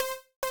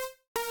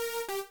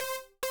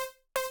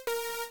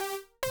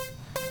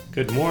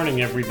Good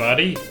morning,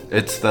 everybody.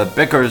 It's the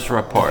Bickers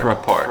Report.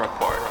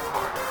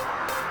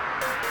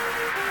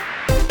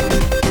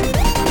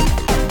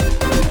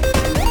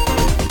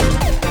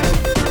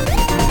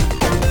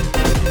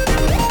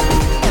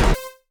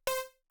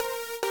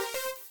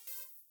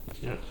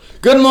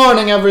 Good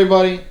morning,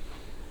 everybody.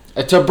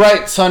 It's a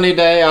bright sunny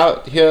day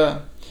out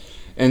here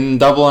in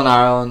Dublin,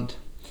 Ireland.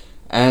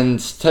 And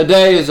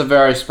today is a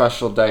very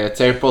special day.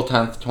 It's April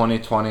 10th,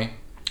 2020.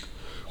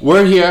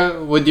 We're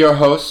here with your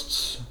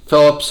hosts,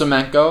 Philip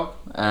Semenko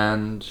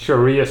and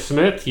Sharia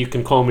Smith. You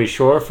can call me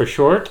Shore for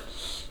short.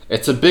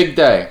 It's a big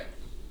day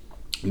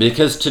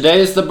because today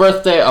is the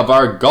birthday of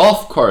our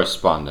golf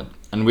correspondent,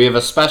 and we have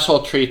a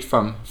special treat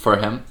for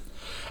him.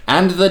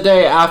 And the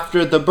day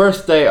after the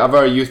birthday of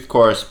our youth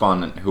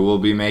correspondent, who will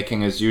be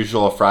making his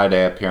usual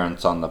Friday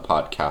appearance on the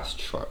podcast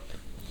shortly.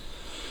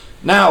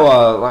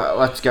 Now,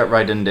 let's get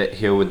right into it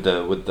here with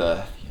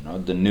the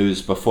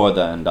news before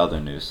the and other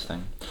news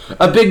thing.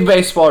 A big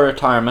baseball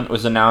retirement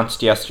was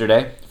announced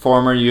yesterday.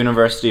 Former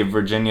University of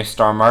Virginia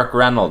star Mark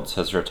Reynolds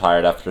has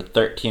retired after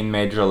 13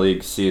 major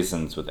league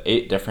seasons with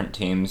 8 different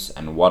teams,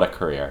 and what a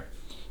career.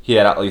 He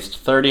had at least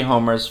 30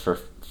 homers for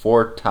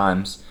 4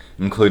 times,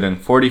 including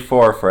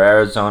 44 for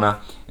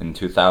Arizona in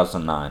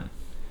 2009.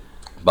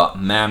 But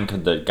man,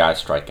 could the guy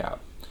strike out.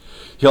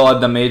 He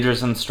led the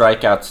majors in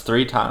strikeouts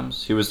 3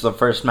 times. He was the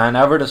first man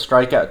ever to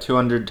strike out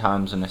 200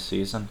 times in a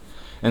season.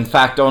 In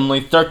fact,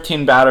 only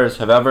 13 batters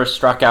have ever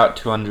struck out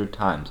 200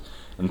 times,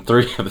 and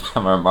 3 of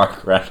them are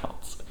Mark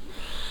Reynolds.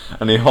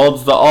 And he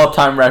holds the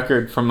all-time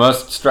record for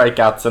most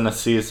strikeouts in a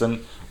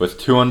season with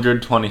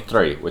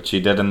 223, which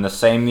he did in the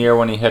same year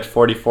when he hit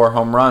 44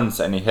 home runs,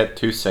 and he hit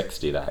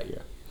 260 that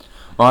year.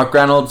 Mark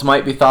Reynolds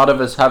might be thought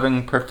of as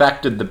having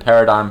perfected the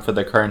paradigm for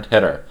the current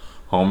hitter,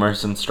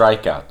 homers and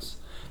strikeouts.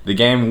 The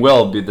game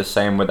will be the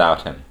same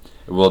without him.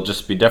 It will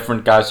just be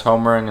different guys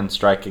homering and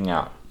striking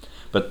out.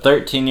 But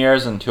 13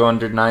 years and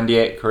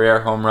 298 career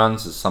home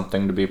runs is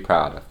something to be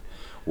proud of.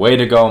 Way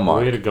to go,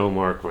 Mark. Way to go,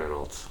 Mark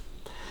Reynolds.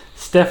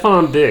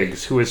 Stephon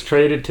Diggs, who was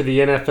traded to the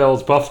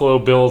NFL's Buffalo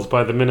Bills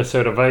by the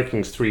Minnesota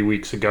Vikings 3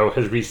 weeks ago,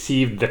 has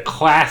received the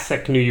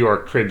classic New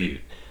York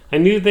tribute. I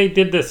knew they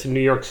did this in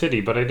New York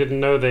City, but I didn't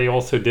know they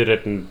also did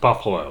it in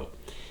Buffalo.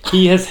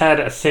 He has had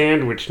a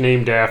sandwich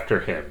named after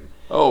him.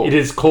 Oh. It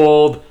is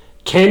called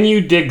Can You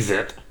Diggs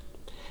It?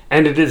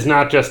 And it is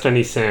not just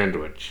any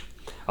sandwich.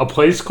 A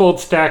place called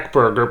Stack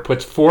Burger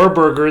puts 4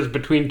 burgers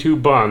between 2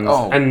 buns,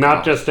 and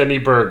not just any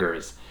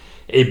burgers.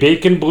 A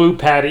bacon blue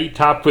patty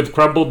topped with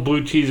crumbled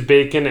blue cheese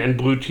bacon and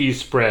blue cheese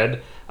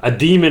spread, a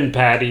demon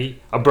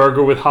patty, a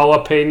burger with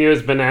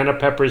jalapenos, banana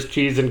peppers,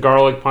 cheese, and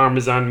garlic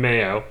parmesan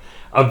mayo,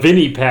 a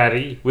Vinny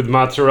patty with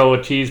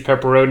mozzarella cheese,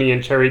 pepperoni,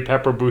 and cherry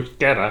pepper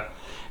bruschetta,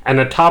 and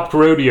a topped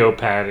rodeo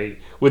patty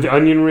with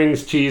onion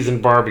rings, cheese,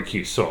 and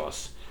barbecue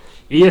sauce.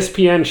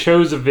 ESPN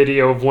shows a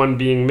video of one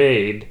being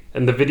made,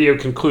 and the video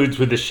concludes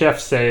with the chef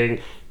saying,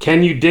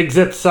 "Can you Diggs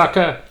it,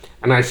 sucker?"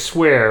 And I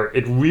swear,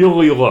 it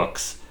really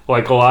looks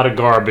like a lot of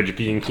garbage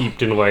being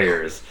heaped in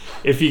layers.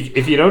 If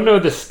you don't know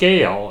the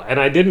scale,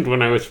 and I didn't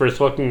when I was first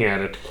looking at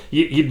it,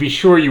 you'd be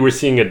sure you were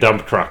seeing a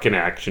dump truck in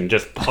action,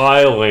 just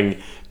piling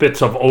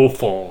bits of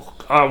offal,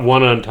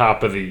 one on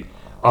top of the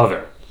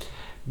other.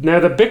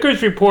 Now, the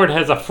Bickers Report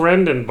has a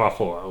friend in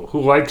Buffalo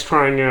who likes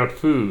trying out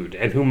food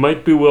and who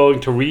might be willing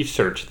to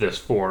research this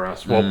for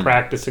us while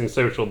practicing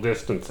social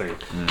distancing.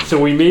 So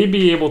we may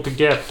be able to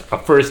get a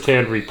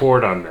first-hand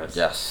report on this.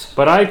 Yes.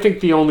 But I think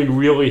the only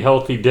really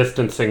healthy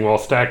distancing while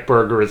Stack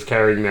Burger is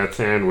carrying that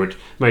sandwich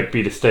might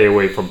be to stay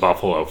away from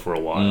Buffalo for a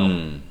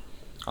while.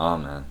 Oh,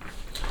 man.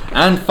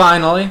 And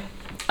finally,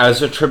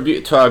 as a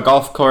tribute to our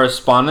golf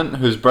correspondent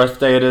whose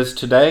birthday it is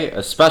today,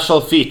 a special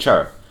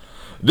feature.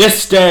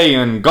 This day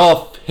in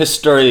golf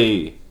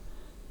history.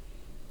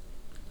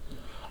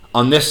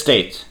 On this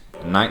date,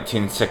 in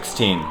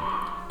 1916,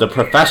 the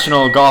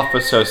Professional Golf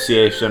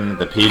Association,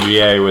 the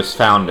PGA, was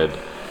founded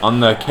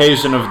on the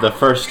occasion of the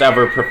first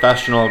ever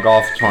professional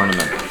golf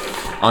tournament.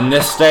 On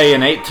this day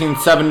in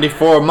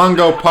 1874,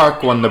 Mungo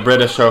Park won the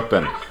British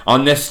Open.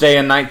 On this day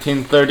in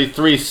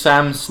 1933,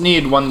 Sam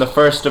Snead won the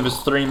first of his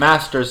 3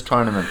 Masters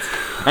tournaments.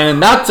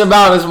 And that's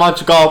about as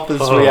much golf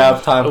as we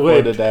have time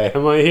for today.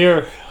 Am I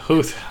here?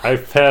 I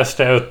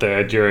passed out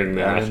there during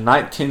that. And in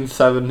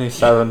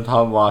 1977,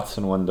 Tom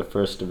Watson won the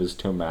first of his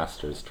 2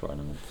 Masters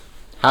tournaments.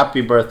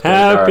 Happy birthday!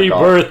 Happy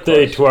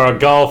birthday to our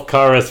golf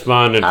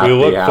correspondent. We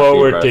look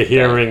forward to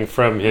hearing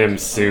from him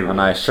soon.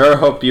 And I sure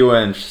hope you were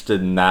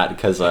interested in that,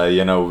 because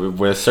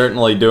we're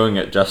certainly doing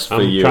it just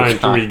for you. I'm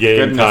trying to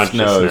regain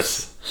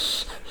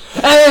consciousness.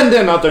 And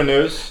in other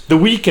news, The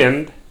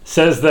Weeknd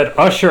says that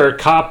Usher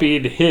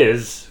copied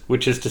his,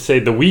 which is to say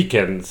The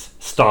Weeknd's,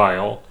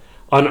 style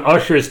on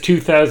Usher's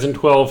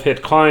 2012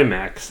 hit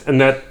Climax, and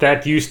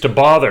that used to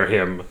bother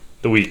him,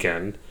 The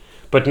Weeknd.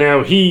 But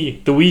now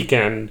he, The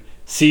Weeknd,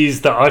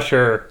 sees the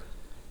Usher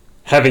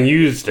having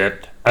used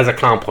it as a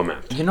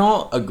compliment. You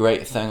know, a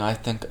great thing I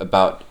think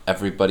about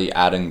everybody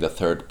adding the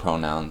third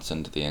pronouns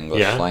into the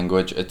English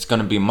language, it's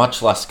going to be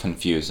much less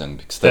confusing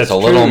because there's a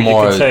little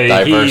more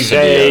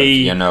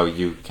diversity.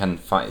 You can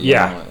find.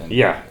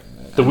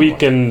 The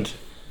Weeknd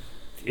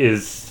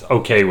is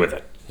okay with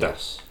it.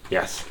 Yes.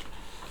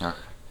 Okay.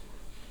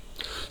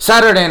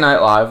 Saturday Night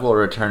Live will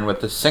return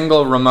with a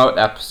single remote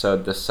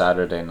episode this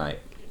Saturday night.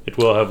 It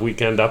will have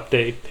Weekend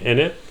Update in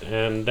it,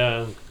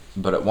 and.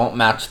 But it won't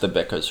match the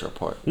Bickers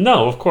report.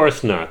 No, of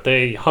course not.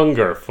 They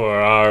hunger for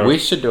our... We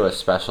should do a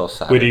special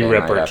Saturday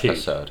night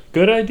episode.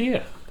 Good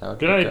idea.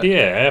 Good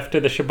idea.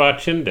 After the Shabbat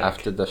Shindig.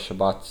 After the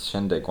Shabbat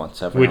Shindig,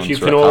 once everyone's Which you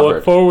can all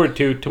look forward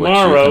to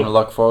tomorrow.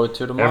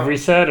 Every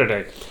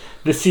Saturday.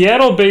 The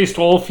Seattle-based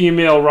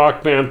all-female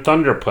rock band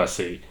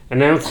Thunderpussy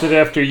announced that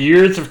after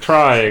years of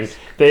trying,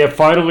 they have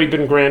finally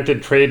been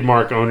granted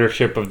trademark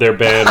ownership of their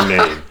band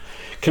name.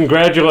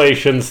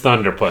 Congratulations,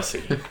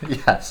 Thunderpussy.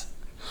 Yes.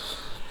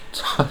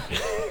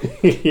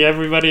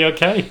 Everybody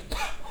okay?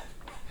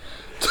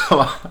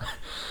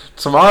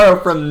 Tomorrow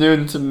from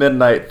noon to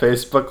midnight,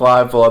 Facebook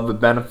Live will have a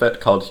benefit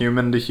called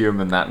Human to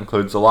Human. That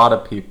includes a lot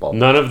of people.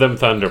 None of them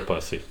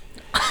Thunderpussy.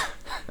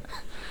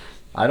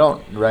 I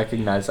don't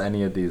recognize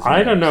any of these names.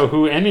 I don't know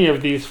who any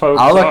of these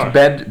folks I'll are. look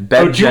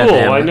Bed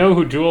Jewel. I know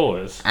who Jewel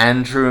is.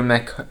 Andrew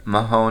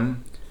McMahon,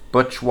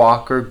 Butch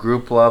Walker,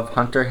 Group Love,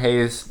 Hunter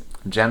Hayes,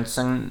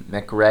 Jensen,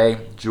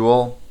 McRae,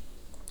 Jewel.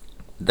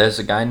 There's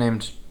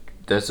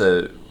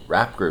a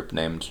rap group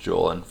named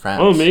Jewel in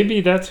France. Oh,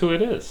 maybe that's who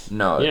it is.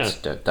 No, it's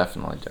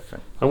definitely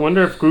different. I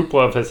wonder if Group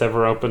Love has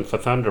ever opened for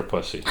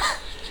Thunderpussy.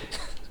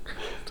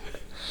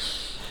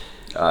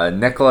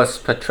 Nicholas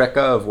Patrica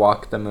of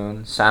Walk the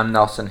Moon, Sam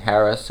Nelson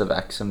Harris of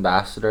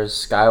Ex-Ambassadors,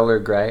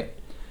 Skylar Grey.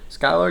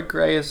 Skylar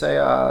Grey is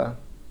a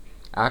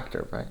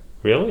actor, right?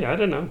 Really? I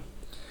don't know.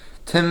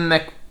 Tim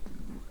I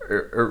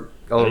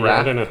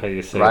don't know how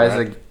you say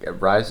that.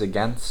 Rise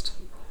Against.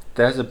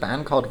 There's a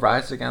band called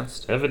Rise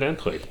Against.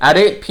 Evidently. At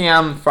 8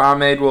 p.m.,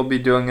 Farm Aid will be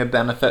doing a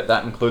benefit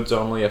that includes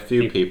only a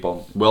few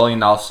people. Willie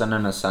Nelson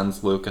and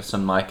Ascens Lucas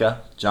and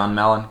Micah, John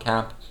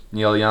Mellencamp,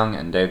 Neil Young,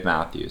 and Dave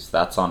Matthews.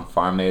 That's on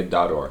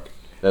farmaid.org.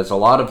 There's a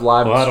lot of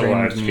live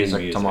streamed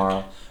music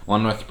tomorrow.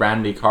 One with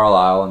Brandy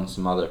Carlisle and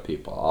some other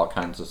people. All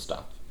kinds of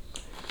stuff.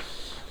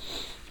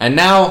 And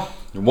now,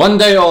 one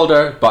day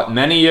older, but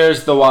many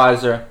years the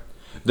wiser,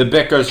 the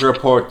Bickers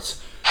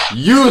reports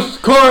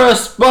Youth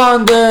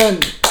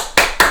Correspondent!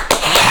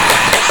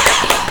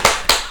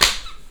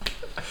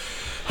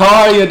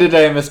 How are you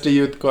today, Mr.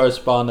 Youth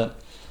Correspondent?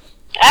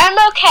 I'm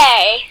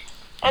okay.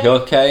 You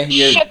okay?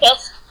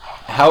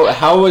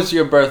 How was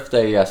your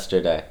birthday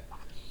yesterday?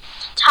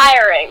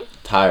 Tiring.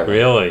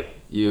 Really?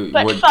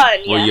 Fun,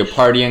 Were you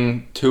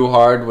partying too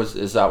hard?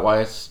 Is that why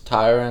it's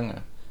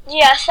tiring?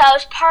 Yes, I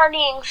was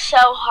partying so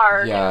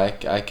hard. Yeah,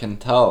 I can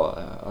tell.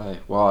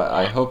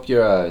 I hope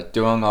you're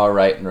doing all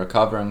right and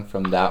recovering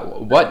from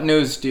that. What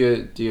news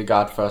do you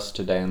got for us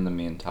today in the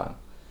meantime?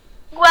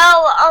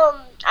 Well,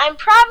 I'm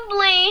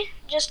probably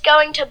just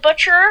going to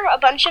butcher a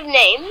bunch of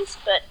names,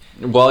 but...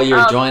 Well,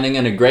 you're joining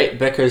in a great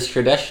Bickers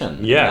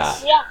tradition.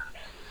 Yes. Yeah.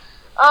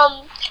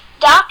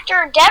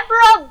 Dr.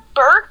 Deborah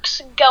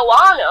Birx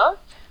Goanna,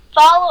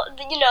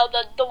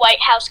 the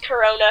White House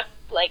corona,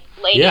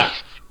 lady. Yeah.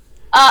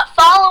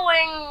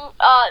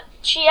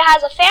 She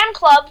has a fan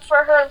club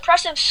for her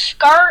impressive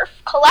scarf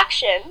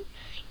collection.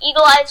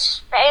 Eagle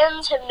Eyes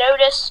fans have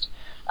noticed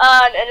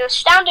an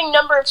astounding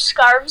number of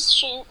scarves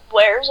she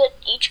wears at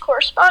each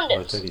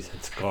correspondence. I thought he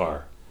said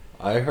scar.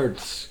 I heard,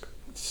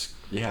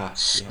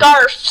 Scarfs.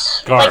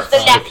 Like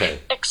the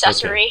neck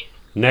accessory. Okay.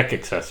 Neck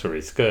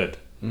accessories, good.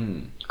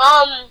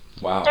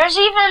 Wow. There's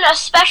even a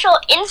special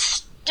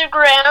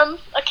Instagram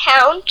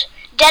account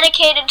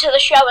dedicated to the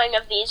showing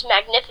of these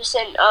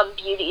magnificent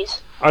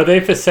beauties. Are they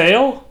for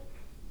sale?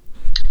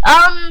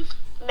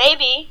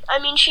 Maybe. I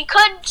mean, she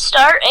could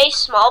start a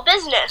small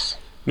business.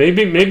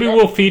 Maybe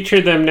we'll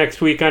feature them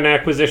next week on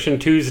Acquisition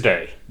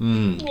Tuesday.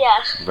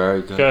 Yes.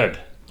 Very good. Good.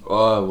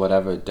 Or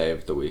whatever day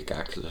of the week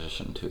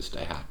Acquisition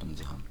Tuesday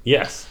happens on.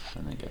 Yes.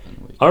 In a given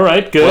week. All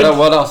right, good.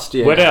 What else do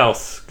you What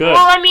else? Good.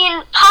 Well, I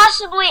mean,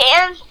 possibly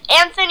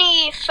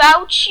Anthony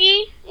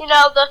Fauci,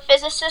 the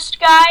physicist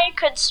guy,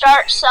 could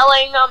start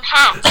selling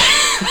hats.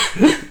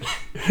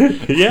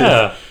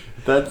 Yeah.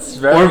 That's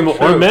very true.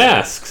 Or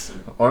masks.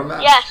 Or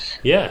masks. Yes.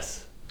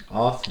 Yes.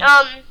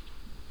 Awesome.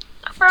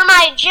 For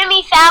my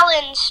Jimmy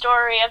Fallon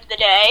story of the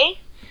day,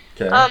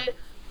 okay.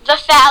 The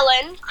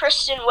Fallon,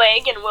 Kristen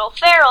Wiig, and Will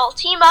Ferrell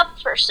team up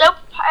for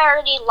soap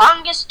parody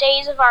Longest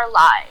Days of Our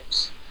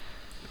Lives.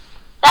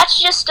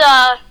 That's just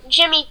a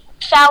Jimmy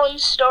Fallon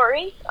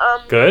story.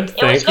 Good,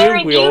 thank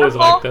you. We always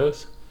like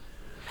those.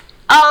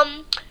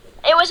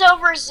 It was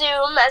over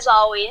Zoom, as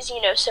always,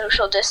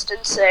 social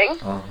distancing.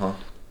 Uh-huh.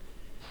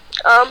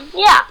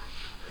 Yeah.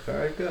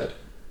 Very good.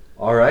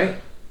 All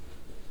right.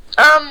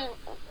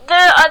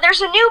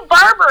 There's a new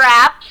barber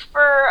app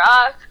for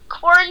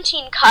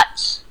quarantine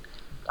cuts.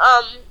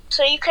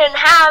 So you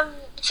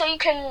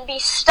can be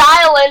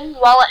styling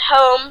while at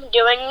home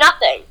doing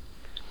nothing.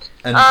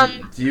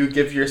 And do you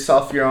give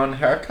yourself your own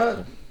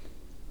haircut?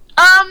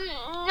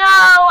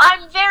 No,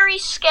 I'm very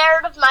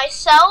scared of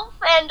myself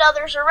and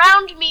others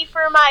around me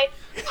for my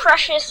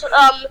precious,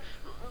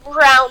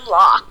 brown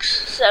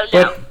locks, so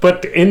no.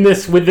 But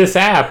with this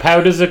app,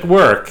 how does it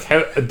work?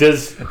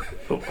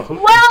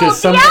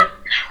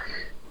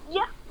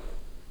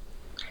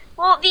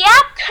 The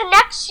app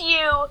connects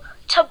you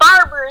to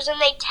barbers and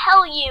they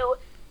tell you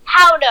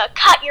how to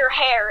cut your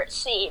hair, it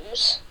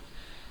seems.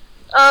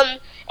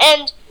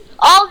 And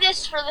all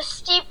this for the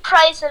steep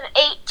price of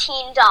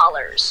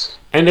 $18.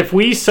 And if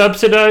we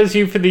subsidize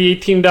you for the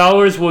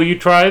 $18, will you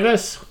try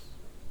this?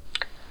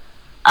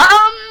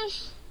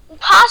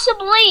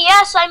 Possibly,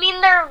 yes. I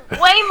mean, they're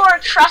way more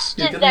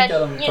trusted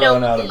than,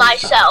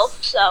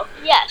 myself, so,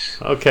 yes.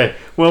 Okay.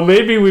 Well,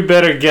 maybe we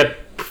better get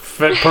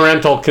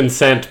parental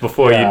consent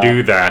before you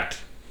do that.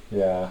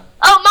 Yeah.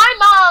 Oh,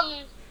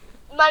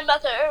 my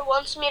mother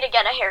wants me to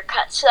get a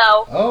haircut, so...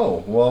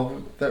 Oh,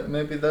 well,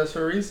 maybe there's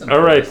a reason.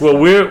 All right, well,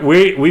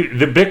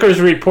 the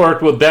Bickers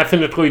Report will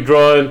definitely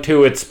draw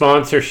into its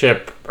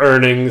sponsorship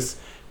earnings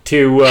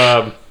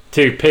to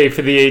pay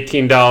for the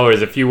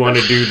 $18 if you want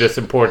to do this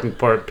important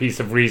piece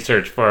of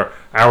research for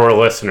our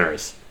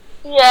listeners.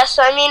 Yes,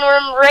 I mean,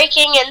 we're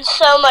raking in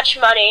so much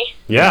money.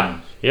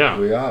 Yeah. We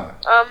are.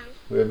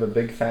 We have a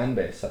big fan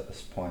base at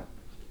this point.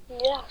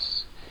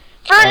 Yes.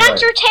 For an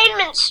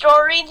entertainment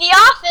story, The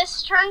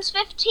Office turns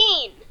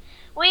 15.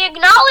 We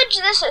acknowledge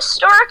this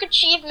historic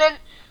achievement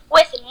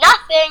with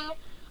nothing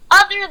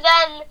other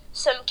than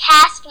some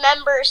cast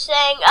members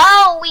saying,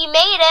 "Oh, we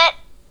made it."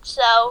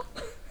 So,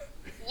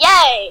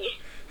 yay.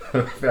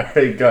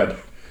 Very good.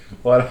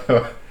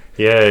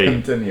 Yay.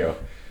 Continue.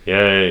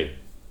 Yay.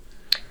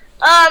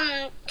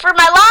 For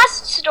my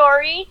last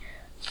story,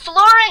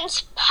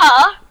 Florence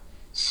Pugh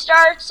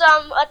starts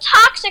a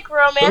toxic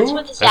romance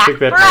with Zach I think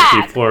that Bragg.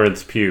 might be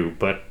Florence Pugh,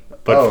 but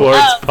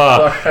Florence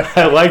Pugh.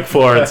 I like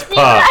Florence Pugh.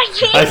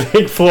 I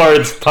think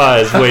Florence Pugh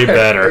is way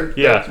better.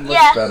 Yeah.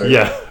 Yes. Better.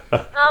 Yeah.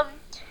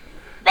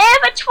 They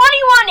have a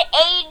 21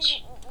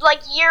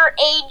 year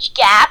age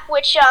gap,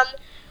 which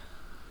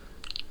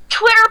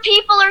Twitter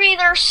people are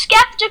either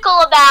skeptical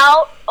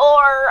about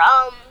or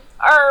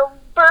are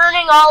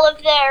burning all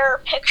of their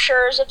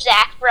pictures of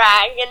Zach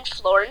Bragg and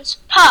Florence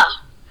Pugh.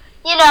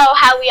 You know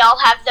how we all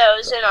have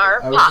those in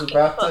our pocketbooks.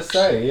 I was about to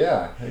say,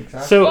 yeah,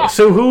 exactly.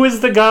 So who is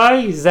the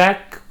guy?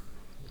 Zach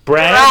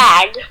Bragg?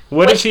 Bragg.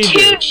 What does he do?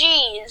 With 2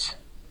 G's.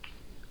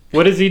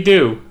 What does he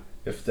do?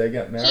 If they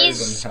get married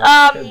He's and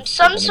have kids,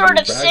 some sort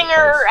of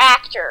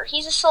singer-actor.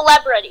 He's a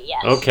celebrity,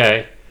 yes.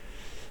 Okay.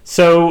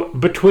 So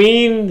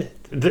between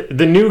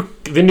the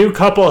new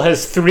couple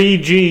has 3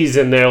 G's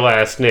in their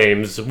last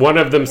names. One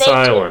of them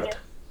silent.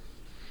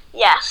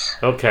 Yes.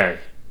 Okay.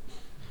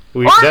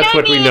 That's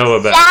what we know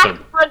about Zach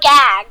them.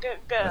 Bragg.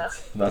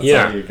 That's all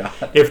you got.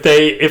 If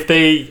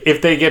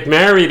they get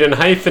married and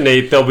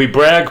hyphenate, they'll be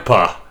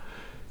Bragg-Pugh.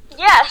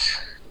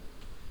 Yes.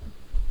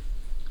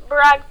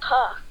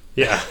 Bragg-Pugh.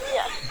 Yeah.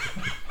 Yes.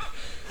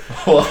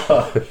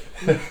 Well,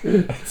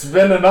 it's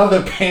been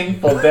another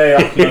painful day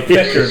on the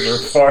Vickers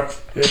Report.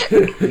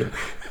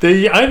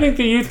 I think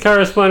the youth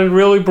correspondent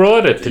really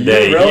brought it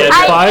today. He had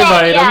 5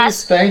 items.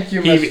 Yes. Thank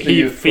you,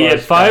 Mr. He had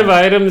 5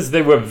 items.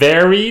 They were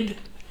varied.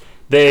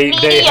 They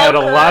had a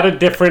lot of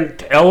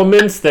different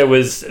elements. There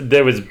was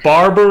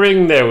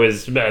barbering. There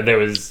was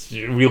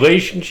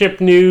relationship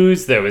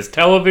news. There was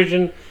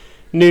television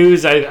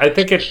news. I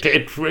think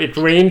it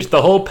ranged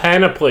the whole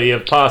panoply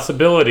of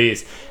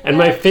possibilities. And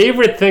my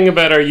favorite thing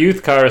about our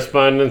youth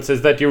correspondence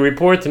is that your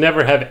reports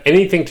never have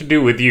anything to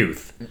do with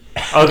youth,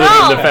 other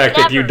than the fact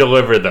that you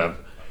deliver them.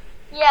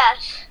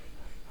 Yes.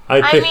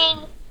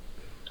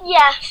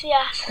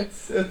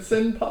 Yes. It's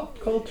in pop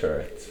culture.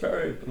 It's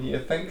very. You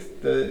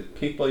think the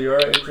people your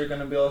age are going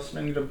to be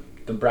listening to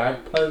the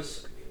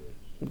Bragg-Pughs?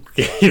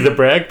 The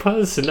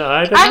Bragg-Pughs? No,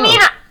 I don't know. I mean,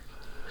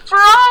 for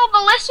all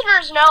the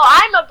listeners know,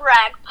 I'm a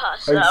Bragg-Puh,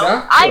 so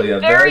exactly, I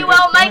very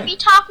well might be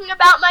talking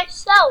about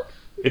myself.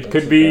 It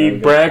could be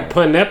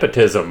Bragg-Puh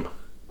Nepotism.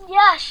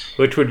 Yes.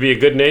 Which would be a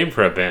good name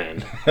for a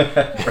band.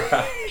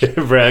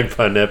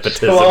 Bragg-Puh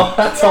Nepotism. Well,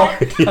 that's all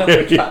we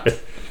got.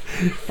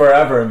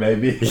 Forever,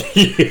 maybe.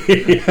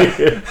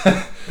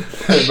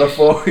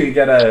 Before we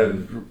get a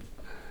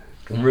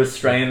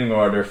restraining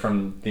order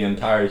from the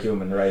entire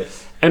human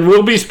race. And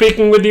we'll be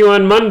speaking with you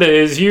on Monday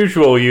as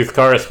usual, youth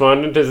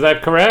correspondent. Is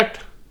that correct?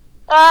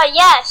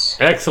 Yes.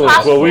 Excellent.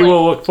 Possibly. Well, we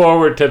will look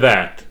forward to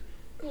that.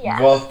 Yes.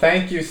 Well,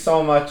 thank you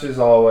so much as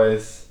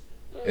always.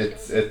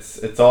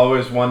 It's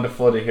always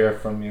wonderful to hear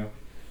from you.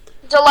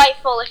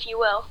 Delightful, if you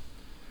will.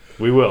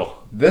 We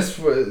will. This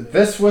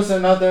was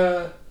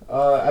another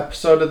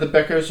episode of the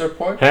Bickers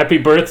Report. Happy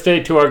birthday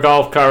to our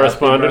golf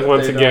correspondent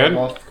once again.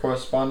 Our golf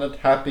correspondent.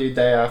 Happy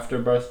day after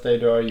birthday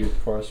to our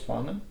youth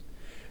correspondent.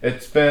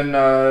 It's been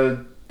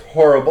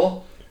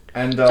horrible,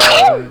 and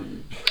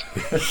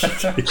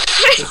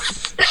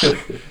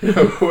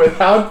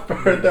without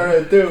further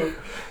ado,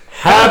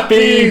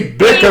 Happy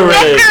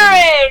bickering!